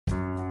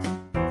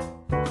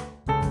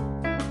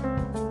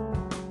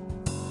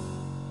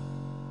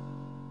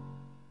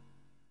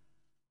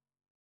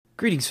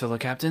Greetings, fellow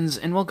captains,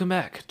 and welcome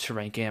back to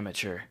Rank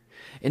Amateur.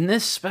 In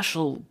this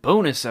special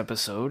bonus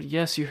episode,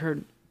 yes, you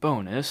heard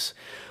bonus,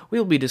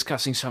 we'll be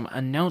discussing some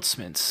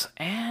announcements,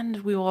 and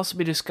we will also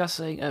be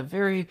discussing a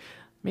very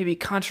maybe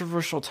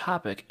controversial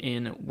topic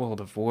in World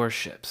of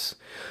Warships.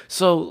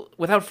 So,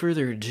 without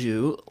further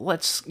ado,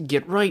 let's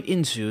get right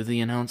into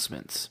the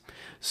announcements.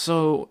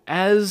 So,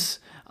 as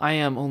I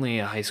am only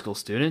a high school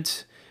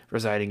student,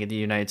 residing in the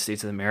United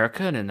States of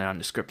America in a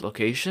nondescript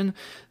location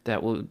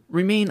that will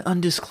remain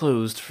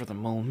undisclosed for the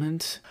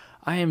moment,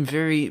 I am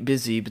very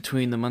busy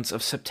between the months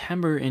of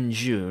September and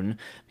June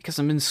because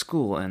I'm in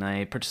school and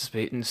I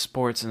participate in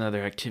sports and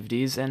other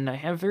activities, and I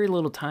have very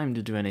little time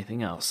to do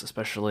anything else,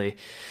 especially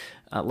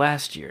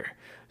last year.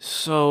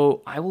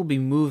 So I will be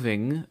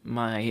moving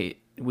my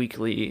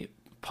weekly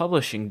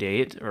publishing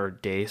date, or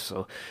day,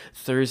 so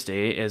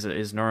Thursday as it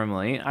is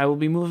normally, I will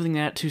be moving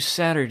that to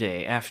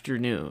Saturday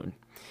afternoon.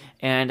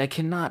 And I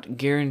cannot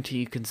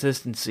guarantee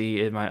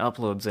consistency in my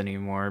uploads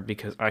anymore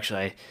because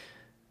actually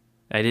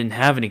I didn't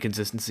have any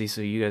consistency,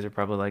 so you guys are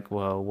probably like,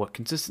 well, what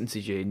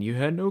consistency, Jaden? You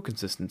had no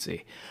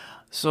consistency.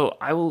 So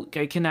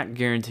I cannot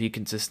guarantee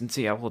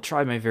consistency. I will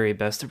try my very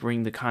best to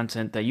bring the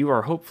content that you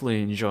are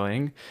hopefully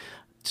enjoying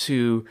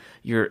to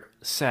your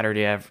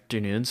Saturday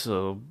afternoon,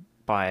 so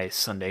by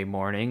Sunday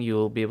morning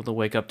you'll be able to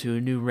wake up to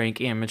a new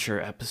Rank Amateur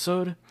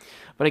episode,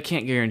 but I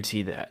can't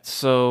guarantee that.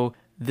 So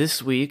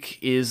this week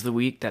is the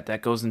week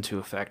that goes into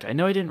effect. I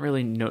know I didn't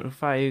really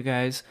notify you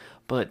guys,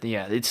 but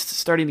yeah, it's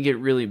starting to get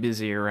really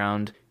busy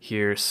around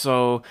here,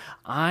 so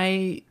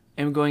I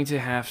am going to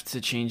have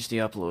to change the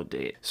upload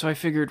date. So I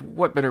figured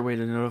what better way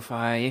to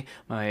notify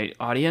my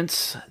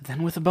audience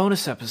than with a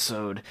bonus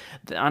episode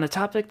on a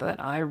topic that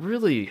I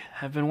really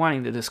have been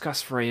wanting to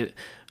discuss for a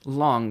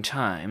long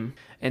time,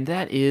 and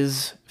that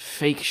is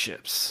fake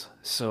ships.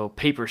 So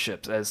paper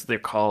ships, as they're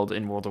called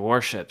in World of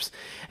Warships.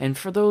 And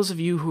for those of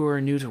you who are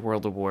new to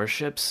World of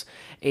Warships,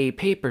 a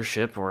paper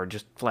ship, or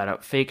just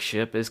flat-out fake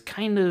ship, is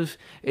kind of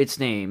its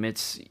name.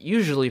 It's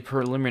usually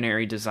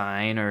preliminary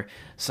design, or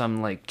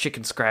some like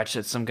chicken scratch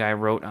that some guy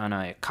wrote on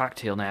a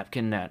cocktail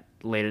napkin at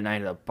late at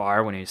night at a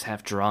bar when he was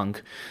half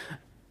drunk.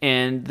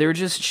 And they're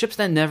just ships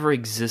that never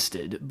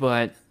existed,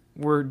 but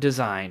were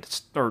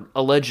designed, or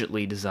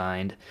allegedly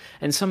designed,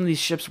 and some of these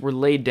ships were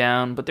laid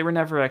down, but they were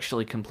never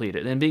actually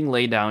completed. And being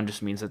laid down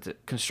just means that the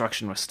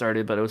construction was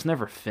started, but it was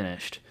never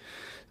finished.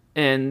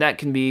 And that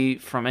can be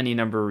from any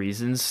number of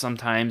reasons.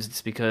 Sometimes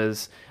it's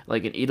because,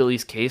 like in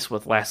Italy's case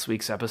with last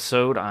week's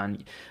episode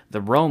on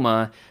the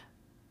Roma,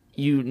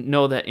 you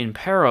know that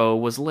Impero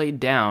was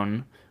laid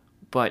down,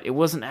 but it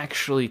wasn't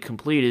actually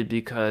completed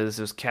because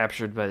it was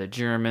captured by the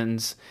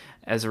Germans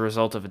as a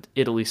result of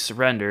Italy's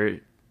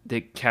surrender. The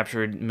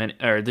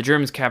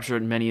Germans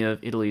captured many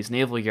of Italy's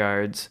naval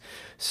yards,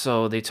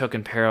 so they took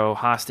Impero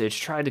hostage,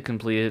 tried to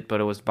complete it,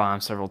 but it was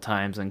bombed several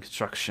times, and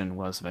construction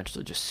was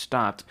eventually just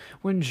stopped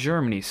when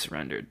Germany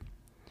surrendered.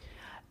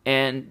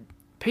 And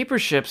paper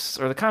ships,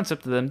 or the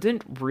concept of them,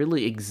 didn't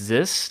really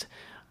exist,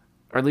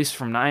 or at least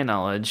from my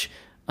knowledge,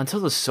 until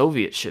the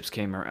Soviet ships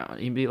came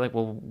around. You'd be like,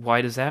 well,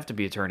 why does that have to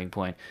be a turning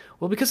point?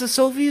 Well, because the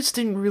Soviets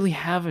didn't really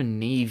have a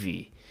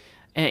navy.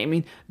 And, I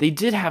mean, they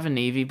did have a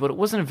navy, but it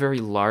wasn't a very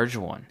large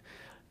one.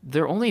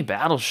 Their only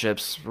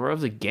battleships were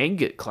of the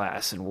Ganget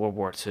class in World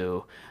War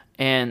II,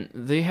 and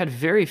they had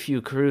very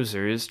few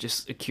cruisers.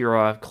 Just a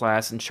Kirov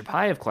class and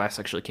Chapayev class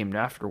actually came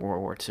after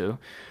World War II,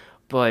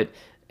 but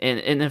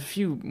and a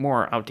few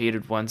more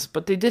outdated ones.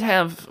 But they did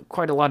have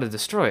quite a lot of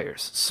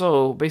destroyers.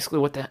 So basically,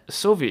 what the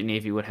Soviet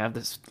Navy would have,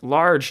 this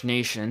large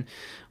nation,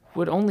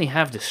 would only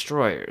have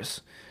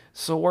destroyers.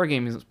 So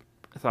Wargaming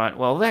thought,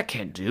 well, that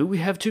can't do. We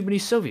have too many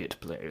Soviet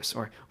players.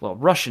 Or, well,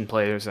 Russian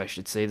players, I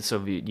should say. The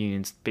Soviet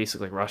Union's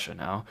basically Russia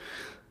now.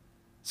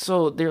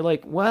 So they're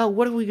like, well,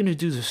 what are we going to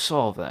do to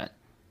solve that?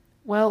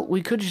 Well,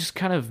 we could just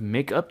kind of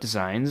make up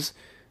designs.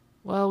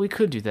 Well, we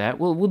could do that.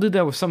 We'll do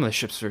that with some of the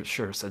ships for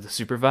sure, said the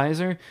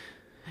supervisor.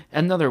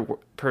 Another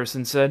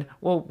person said,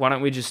 well, why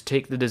don't we just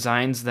take the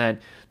designs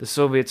that the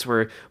Soviets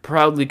were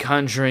proudly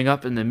conjuring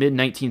up in the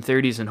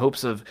mid-1930s in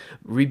hopes of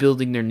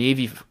rebuilding their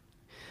navy.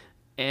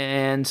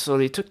 And so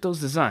they took those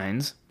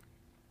designs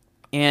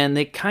and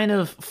they kind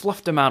of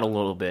fluffed them out a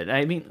little bit.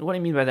 I mean, what I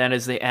mean by that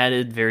is they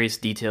added various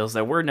details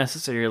that weren't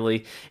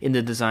necessarily in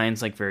the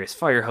designs, like various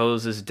fire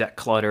hoses, deck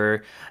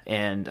clutter,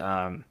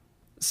 and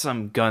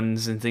some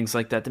guns and things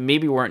like that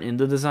maybe weren't in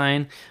the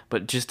design,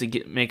 but just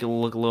to make it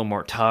look a little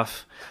more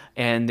tough.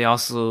 And they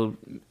also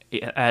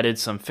added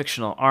some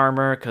fictional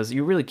armor, because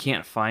you really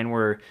can't find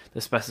where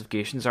the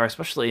specifications are,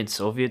 especially in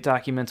Soviet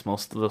documents.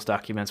 Most of those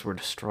documents were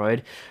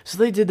destroyed, so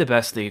they did the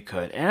best they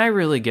could. And I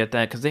really get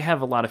that, because they have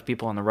a lot of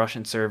people on the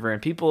Russian server,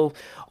 and people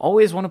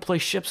always want to play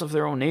ships of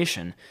their own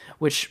nation,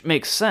 which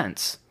makes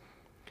sense.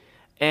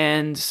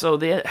 And so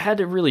they had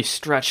to really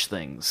stretch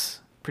things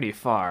pretty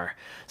far.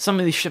 Some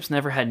of these ships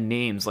never had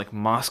names, like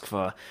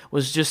Moskva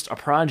was just a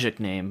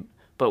project name.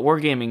 But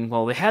Wargaming,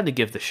 well, they had to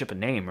give the ship a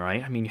name,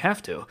 right? I mean, you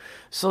have to.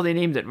 So they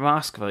named it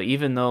Moskva,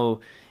 even though,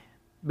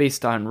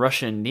 based on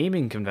Russian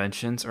naming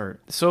conventions,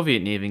 or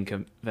Soviet naming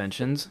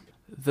conventions,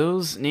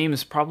 those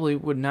names probably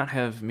would not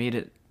have made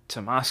it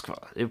to Moscow.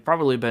 It would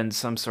probably been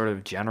some sort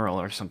of general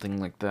or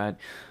something like that.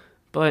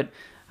 But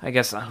I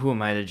guess who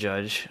am I to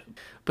judge?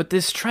 But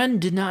this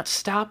trend did not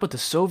stop with the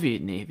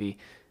Soviet Navy.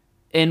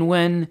 And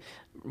when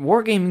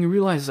Wargaming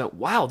realized that,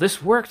 wow,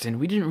 this worked and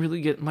we didn't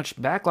really get much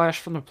backlash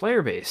from the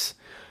player base,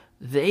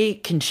 they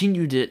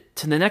continued it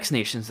to the next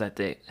nations that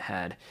they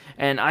had.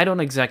 And I don't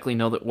exactly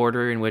know the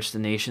order in which the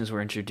nations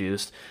were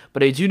introduced,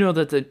 but I do know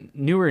that the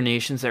newer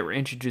nations that were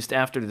introduced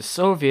after the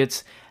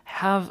Soviets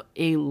have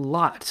a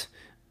lot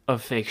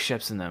of fake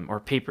ships in them, or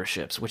paper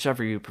ships,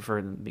 whichever you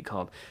prefer them to be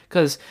called.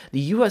 Because the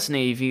U.S.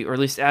 Navy, or at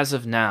least as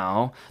of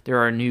now, there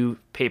are new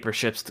paper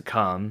ships to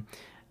come.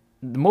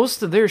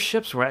 Most of their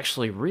ships were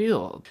actually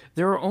real.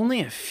 There were only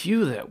a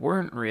few that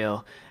weren't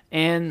real.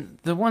 And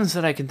the ones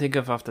that I can think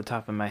of off the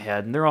top of my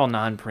head, and they're all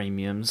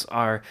non-premiums,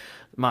 are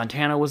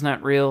Montana was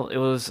not real. It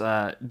was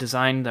a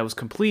design that was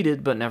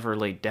completed but never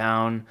laid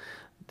down.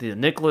 The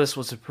Nicholas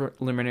was a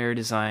preliminary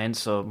design,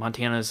 so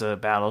Montana is a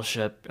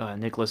battleship.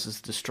 Nicholas is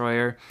a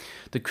destroyer.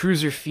 The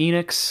cruiser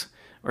Phoenix,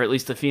 or at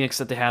least the Phoenix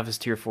that they have is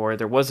Tier 4.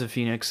 There was a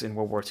Phoenix in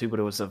World War II,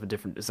 but it was of a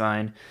different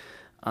design.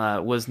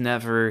 Was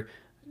never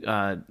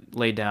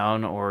laid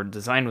down, or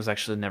design was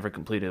actually never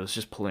completed. It was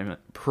just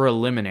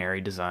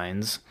preliminary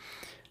designs.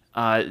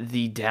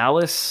 The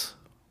Dallas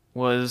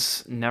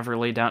was never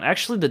laid down.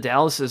 Actually, the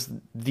Dallas is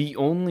the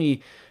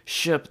only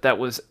ship that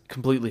was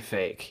completely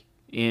fake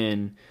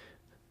in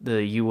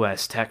the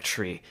U.S. tech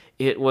tree.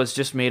 It was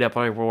just made up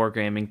by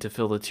Wargaming to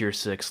fill the Tier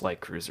 6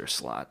 light cruiser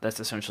slot. That's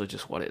essentially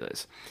just what it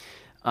is.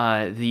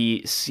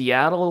 The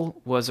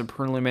Seattle was a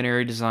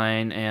preliminary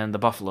design, and the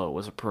Buffalo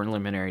was a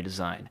preliminary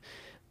design.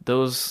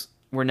 Those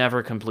were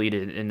never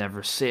completed and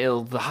never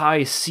sailed the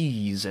high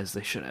seas as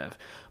they should have.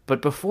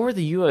 But before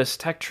the U.S.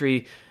 tech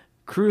tree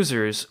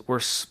cruisers were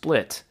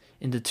split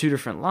into two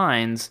different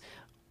lines,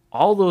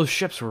 all those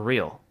ships were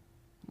real.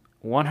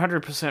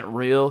 100%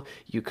 real.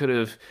 You could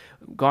have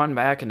gone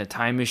back in a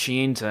time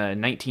machine to the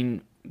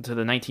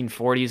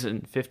 1940s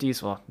and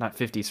 50s, well, not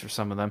 50s for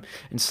some of them,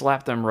 and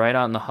slapped them right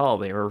on the hull.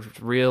 They were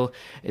real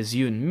as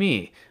you and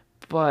me,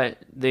 but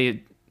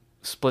they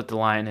split the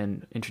line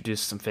and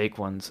introduced some fake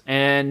ones.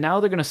 And now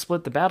they're going to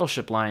split the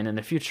battleship line in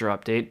a future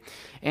update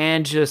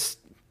and just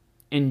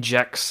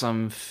inject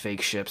some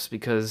fake ships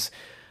because,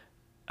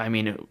 I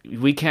mean,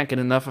 we can't get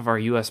enough of our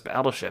U.S.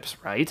 battleships,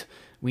 right?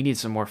 We need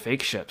some more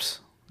fake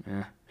ships.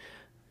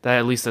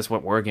 At least that's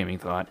what Wargaming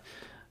thought.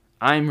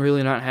 I'm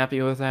really not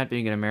happy with that,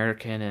 being an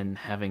American and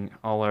having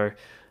all our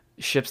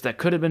ships that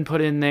could have been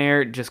put in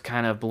there just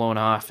kind of blown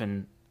off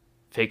and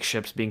fake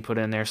ships being put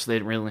in there so they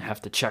didn't really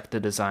have to check the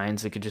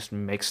designs. They could just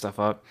make stuff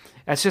up.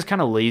 That's just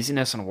kind of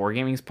laziness on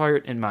Wargaming's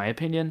part, in my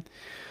opinion,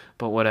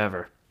 but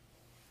whatever.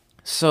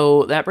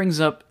 So that brings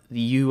up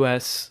the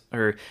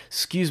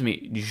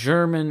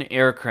German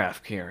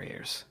aircraft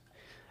carriers.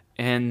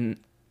 And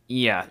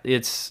yeah,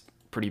 it's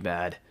pretty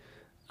bad,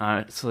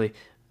 honestly.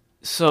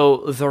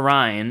 So the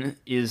Rhine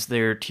is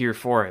their Tier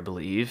 4, I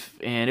believe,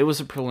 and it was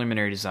a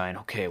preliminary design.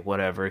 Okay,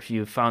 whatever. If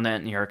you found that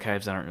in the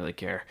archives, I don't really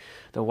care.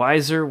 The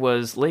Weiser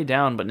was laid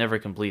down but never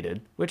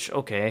completed, which,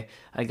 okay,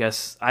 I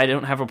guess I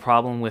don't have a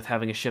problem with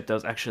having a ship that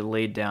was actually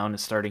laid down and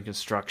starting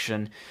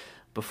construction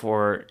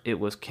before it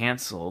was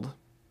canceled.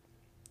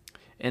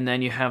 And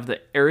then you have the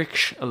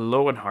Erich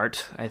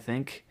Lowenhart, I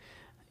think.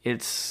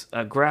 It's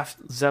a Graf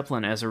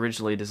Zeppelin as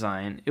originally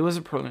designed. It was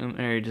a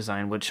preliminary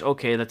design, which,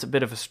 okay, that's a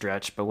bit of a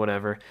stretch, but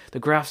whatever.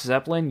 The Graf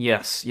Zeppelin,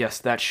 yes,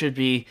 that should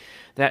be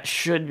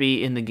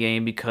in the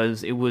game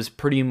because it was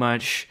pretty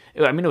much,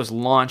 I mean, it was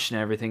launched and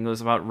everything. It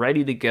was about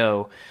ready to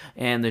go,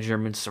 and the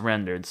Germans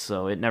surrendered,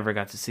 so it never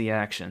got to see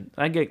action.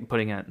 I get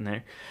putting that in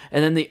there.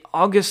 And then the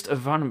August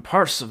von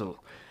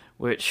Parseval,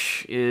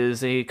 which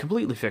is a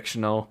completely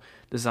fictional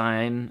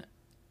design,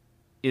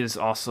 is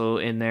also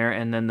in there,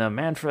 and then the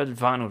Manfred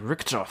von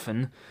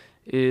Richthofen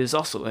is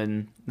also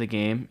in the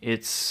game.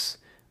 It's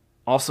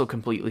also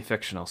completely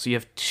fictional. So you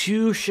have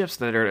two ships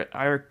that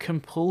are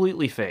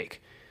completely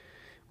fake,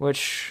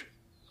 which,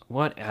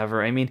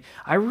 whatever. I mean,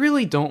 I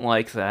really don't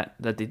like that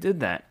they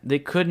did that. They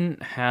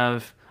couldn't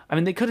have, I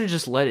mean, they could have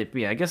just let it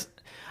be. I guess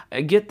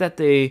I get that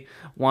they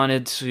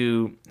wanted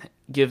to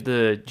give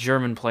the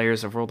German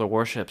players of World of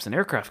Warships an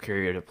aircraft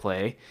carrier to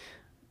play,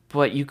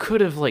 but you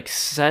could have,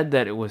 said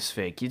that it was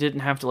fake. You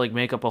didn't have to,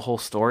 make up a whole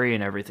story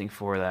and everything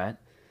for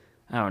that.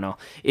 I don't know.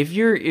 If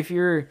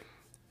you're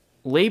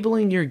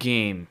labeling your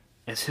game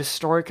as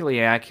historically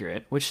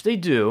accurate, which they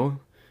do,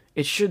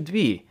 it should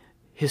be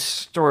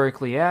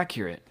historically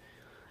accurate.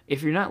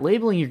 If you're not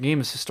labeling your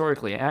game as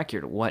historically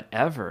accurate,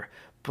 whatever.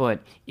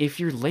 But if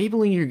you're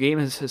labeling your game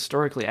as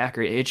historically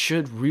accurate, it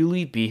should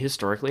really be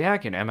historically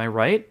accurate. Am I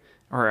right?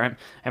 Or am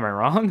I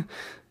wrong?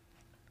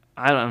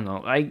 I don't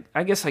know.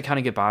 I guess I kind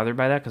of get bothered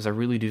by that because I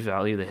really do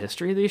value the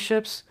history of these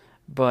ships.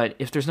 But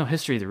if there's no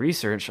history of the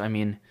research, I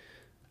mean,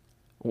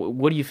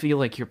 What do you feel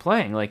like you're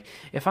playing? Like,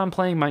 if I'm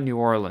playing my New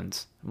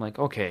Orleans, I'm like,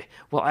 okay,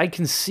 well, I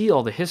can see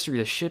all the history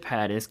the ship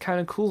had, and it's kind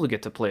of cool to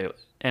get to play it.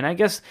 And I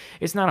guess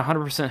it's not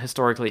 100%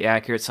 historically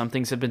accurate. Some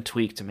things have been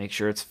tweaked to make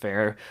sure it's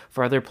fair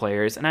for other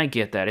players, and I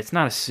get that. It's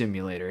not a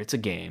simulator, it's a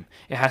game.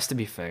 It has to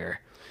be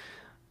fair.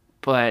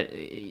 But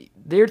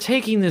they're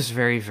taking this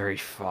very, very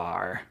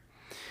far.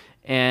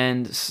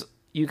 And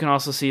you can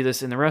also see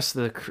this in the rest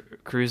of the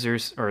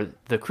cruisers, or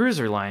the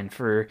cruiser line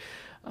for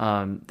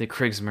the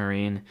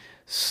Kriegsmarine.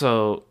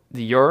 So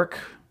the York,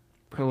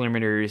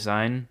 preliminary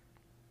design.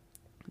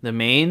 The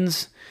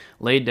Mains,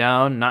 laid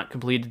down, not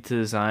completed to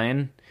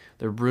design.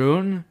 The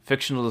Rune,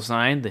 fictional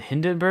design. The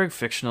Hindenburg,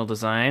 fictional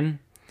design.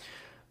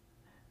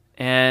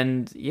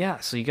 And yeah,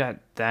 so you got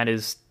that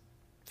is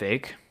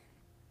fake.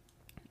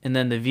 And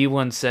then the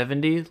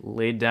V170,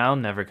 laid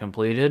down, never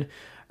completed.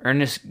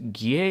 Ernest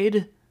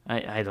Giade,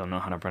 I don't know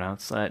how to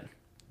pronounce that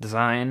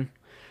design.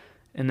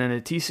 And then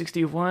the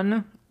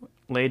T61,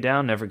 laid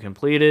down, never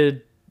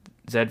completed.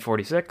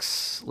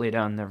 Z46, laid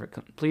down, never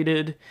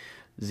completed.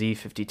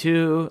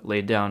 Z52,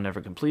 laid down, never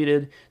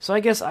completed. So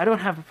I guess I don't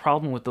have a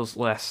problem with those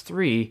last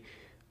three,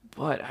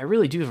 but I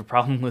really do have a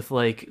problem with,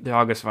 like, the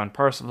August von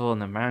Parsifal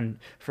and the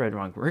Manfred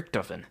von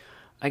Richthofen.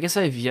 I guess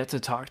I've yet to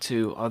talk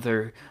to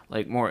other,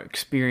 like, more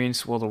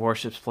experienced World of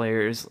Warships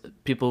players,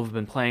 people who've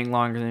been playing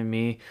longer than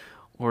me,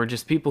 or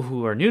just people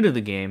who are new to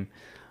the game,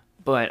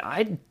 but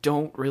I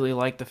don't really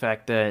like the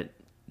fact that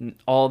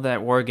all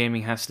that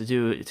Wargaming has to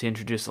do to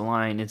introduce a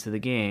line into the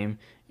game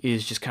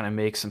is just kind of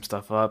make some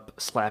stuff up,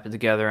 slap it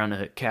together on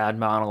a CAD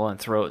model, and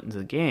throw it into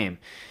the game.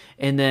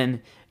 And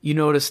then you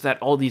notice that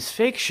all these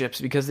fake ships,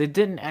 because they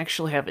didn't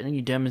actually have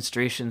any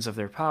demonstrations of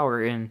their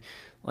power in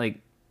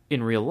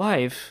real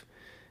life,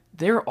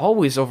 they're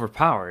always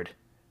overpowered.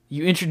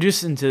 You introduce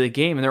them to the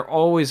game, and they're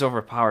always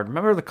overpowered.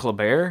 Remember the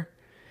Kleber?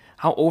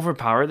 How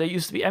overpowered they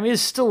used to be? I mean,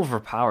 it's still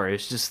overpowered.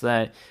 It's just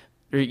that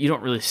you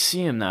don't really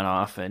see them that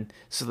often,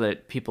 so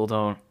that people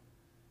don't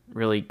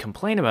really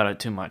complain about it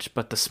too much.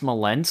 But the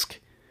Smolensk,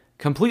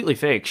 completely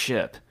fake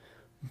ship,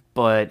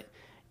 but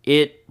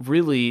it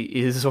really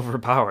is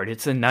overpowered.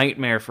 It's a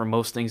nightmare for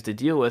most things to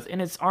deal with,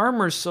 and its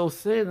armor's so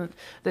thin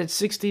that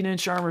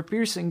 16-inch armor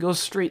piercing goes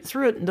straight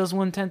through it and does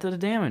 1/10 of the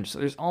damage. So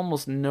there's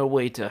almost no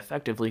way to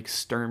effectively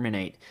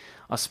exterminate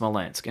a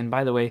Smolensk. And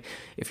by the way,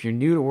 if you're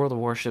new to World of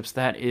Warships,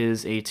 that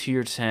is a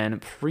Tier 10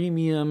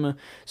 premium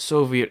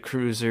Soviet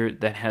cruiser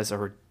that has a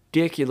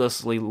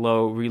ridiculously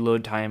low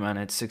reload time on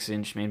its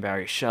 6-inch main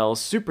battery shells,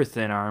 super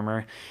thin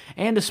armor,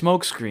 and a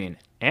smokescreen,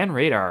 and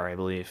radar, I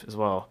believe, as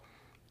well.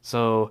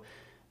 So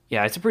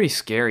yeah, it's a pretty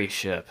scary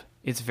ship.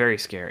 It's very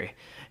scary.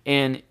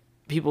 And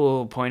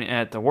people point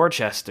at the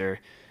Worcester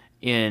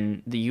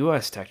in the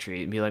US tech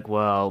tree and be like,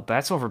 well,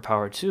 that's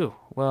overpowered too.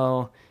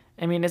 Well,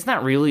 I mean, it's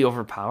not really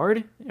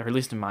overpowered, or at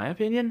least in my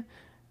opinion,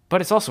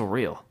 but it's also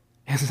real.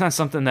 It's not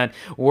something that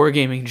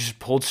Wargaming just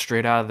pulled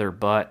straight out of their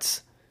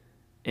butts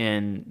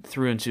and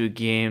threw into a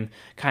game,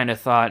 kind of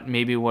thought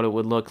maybe what it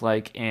would look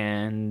like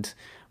and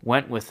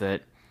went with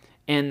it.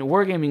 And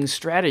Wargaming's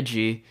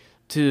strategy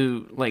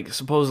to, like,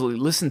 supposedly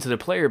listen to the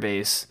player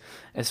base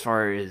as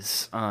far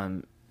as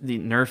the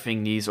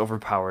nerfing these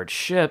overpowered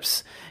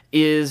ships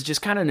is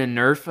just kind of to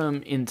nerf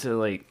them into,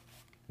 like,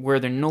 where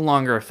they're no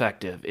longer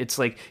effective. It's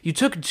like you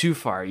took it too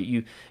far.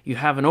 You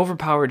have an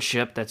overpowered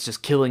ship that's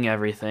just killing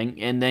everything,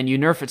 and then you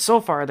nerf it so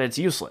far that it's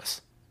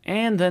useless.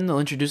 And then they'll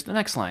introduce the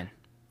next line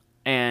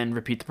and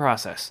repeat the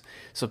process.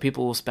 So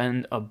people will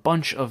spend a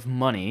bunch of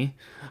money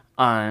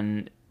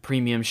on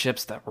premium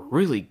ships that were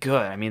really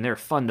good. I mean, they're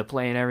fun to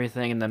play and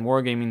everything, and then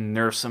Wargaming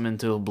nerfs them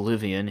into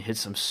oblivion,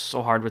 hits them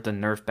so hard with the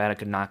nerf bat it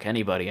could knock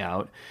anybody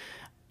out,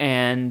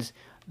 and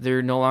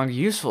they're no longer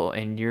useful,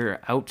 and you're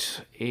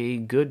out a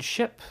good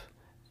ship.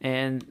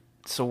 And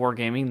so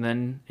Wargaming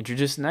then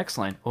introduced the next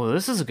line. Oh,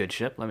 this is a good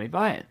ship. Let me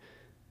buy it.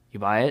 You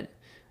buy it.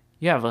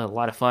 You have a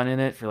lot of fun in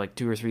it for like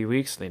 2 or 3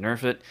 weeks. They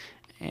nerf it.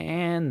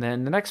 And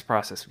then the next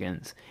process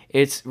begins.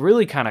 It's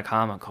really kind of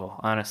comical,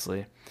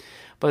 honestly.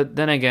 But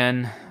then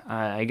again,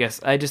 I guess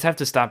I just have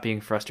to stop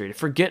being frustrated.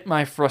 Forget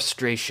my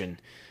frustration,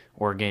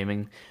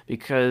 Wargaming,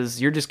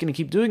 because you're just going to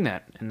keep doing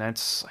that. And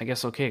that's, I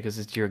guess, okay, because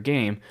it's your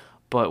game.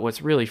 But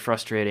what's really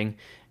frustrating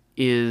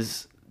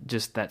is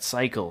just that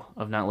cycle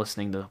of not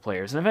listening to the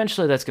players. And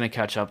eventually that's going to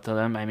catch up to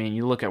them. I mean,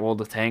 you look at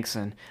World of Tanks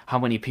and how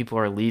many people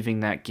are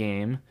leaving that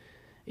game.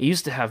 It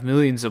used to have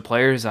millions of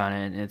players on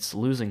it, and it's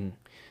losing,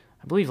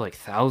 I believe, like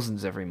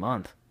thousands every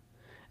month.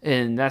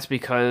 And that's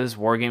because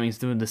Wargaming's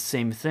doing the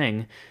same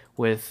thing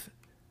with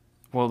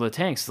World of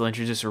Tanks. They'll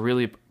introduce a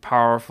really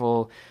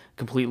powerful,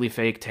 completely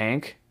fake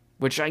tank,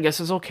 which I guess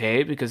is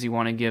okay because you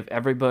want to give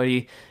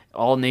everybody,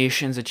 all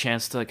nations, a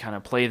chance to kind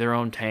of play their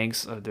own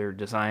tanks, their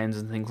designs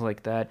and things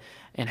like that,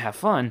 and have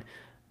fun.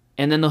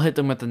 And then they'll hit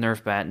them with the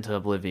Nerf bat into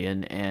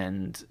oblivion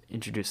and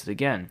introduce it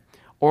again.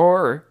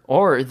 Or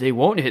they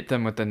won't hit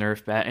them with the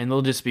Nerf bat, and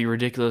they'll just be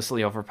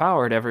ridiculously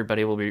overpowered.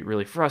 Everybody will be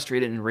really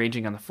frustrated and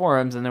raging on the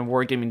forums, and then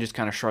Wargaming just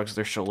kind of shrugs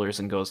their shoulders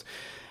and goes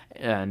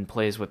and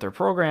plays with their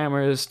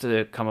programmers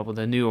to come up with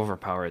a new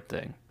overpowered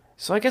thing.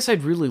 So I guess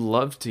I'd really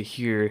love to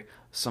hear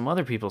some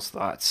other people's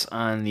thoughts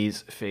on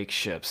these fake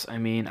ships. I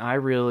mean, I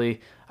really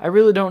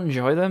don't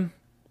enjoy them.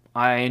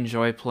 I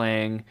enjoy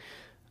playing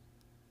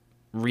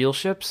real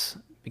ships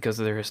because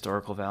of their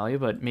historical value,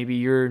 but maybe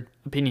your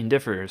opinion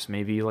differs.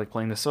 Maybe you like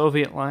playing the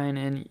Soviet line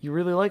and you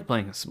really like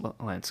playing a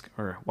Smolensk.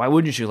 Or why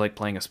wouldn't you like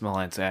playing a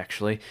Smolensk,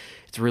 actually?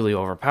 It's really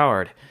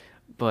overpowered.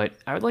 But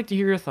I would like to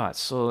hear your thoughts.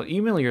 So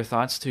email your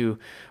thoughts to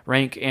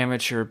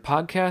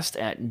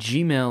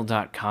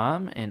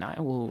rankamateurpodcast@gmail.com, and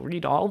I will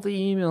read all the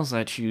emails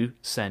that you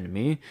send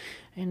me,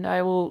 and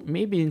I will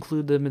maybe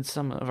include them in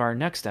some of our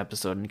next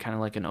episode in kind of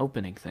like an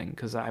opening thing,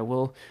 because I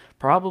will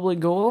probably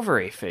go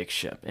over a fake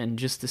ship, and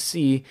just to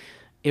see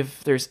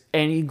if there's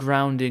any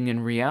grounding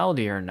in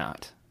reality or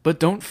not. But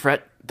don't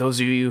fret, those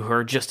of you who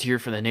are just here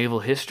for the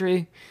naval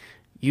history.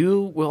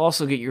 You will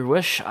also get your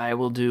wish. I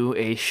will do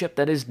a ship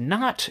that is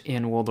not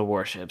in World of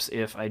Warships.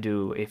 If I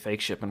do a fake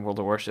ship in World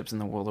of Warships in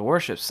the World of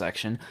Warships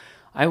section,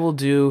 I will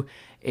do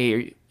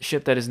a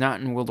ship that is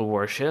not in World of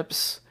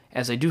Warships,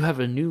 as I do have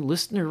a new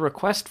listener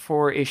request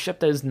for a ship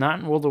that is not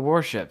in World of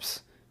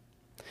Warships.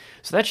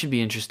 So that should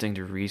be interesting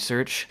to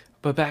research.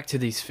 But back to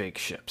these fake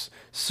ships.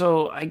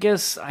 So I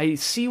guess I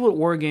see what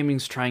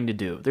Wargaming's trying to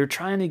do. They're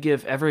trying to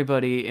give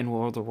everybody in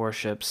World of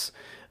Warships,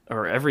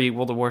 or every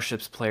World of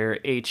Warships player,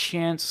 a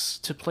chance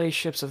to play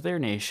ships of their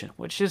nation,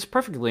 which is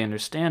perfectly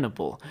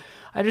understandable.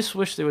 I just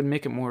wish they would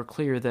make it more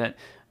clear that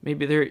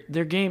maybe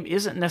their game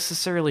isn't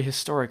necessarily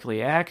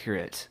historically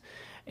accurate,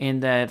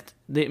 and that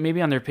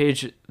maybe on their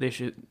page they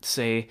should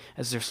say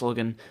as their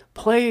slogan,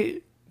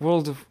 play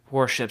World of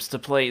Warships to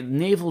play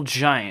naval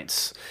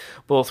giants,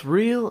 both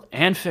real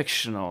and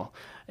fictional,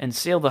 and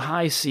sail the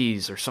high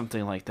seas or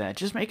something like that.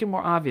 Just make it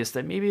more obvious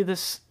that maybe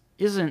this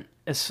isn't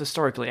as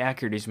historically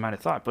accurate as you might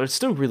have thought, but it's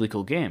still a really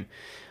cool game.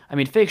 I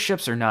mean, fake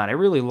ships or not, I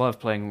really love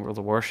playing World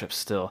of Warships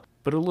still,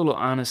 but a little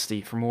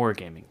honesty from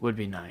wargaming would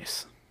be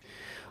nice.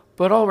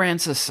 But all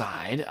rants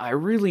aside, I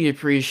really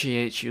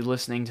appreciate you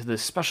listening to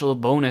this special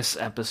bonus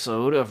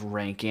episode of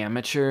Rank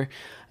Amateur,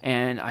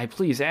 and I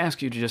please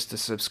ask you just to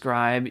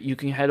subscribe. You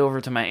can head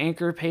over to my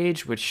Anchor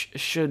page, which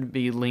should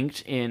be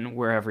linked in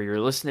wherever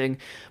you're listening,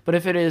 but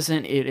if it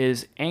isn't, it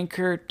is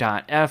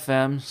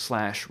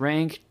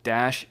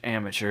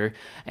anchor.fm/rank-amateur,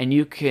 and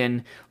you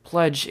can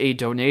pledge a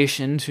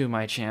donation to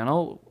my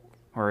channel,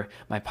 or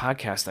my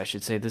podcast, I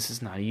should say. This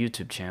is not a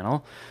YouTube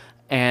channel,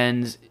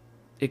 and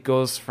it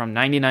goes from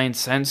 99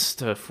 cents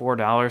to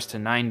 $4 to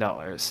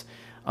 $9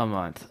 a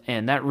month.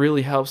 And that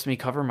really helps me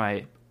cover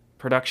my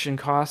production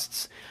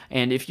costs.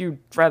 And if you'd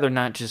rather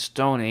not just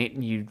donate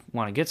and you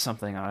want to get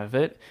something out of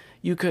it,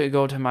 you could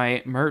go to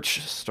my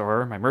merch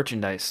store, my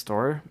merchandise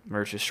store.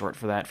 Merch is short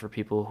for that for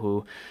people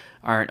who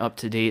aren't up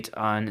to date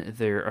on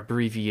their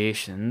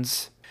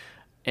abbreviations.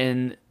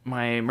 And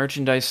my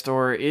merchandise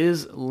store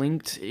is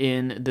linked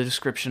in the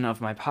description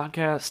of my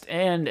podcast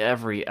and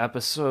every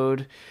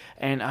episode.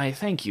 And I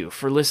thank you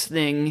for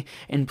listening.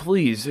 And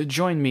please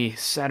join me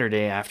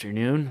Saturday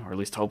afternoon, or at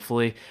least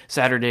hopefully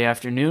Saturday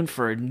afternoon,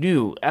 for a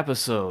new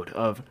episode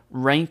of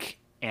Rank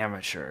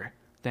Amateur.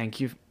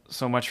 Thank you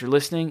so much for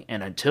listening,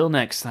 and until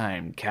next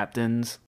time, Captains.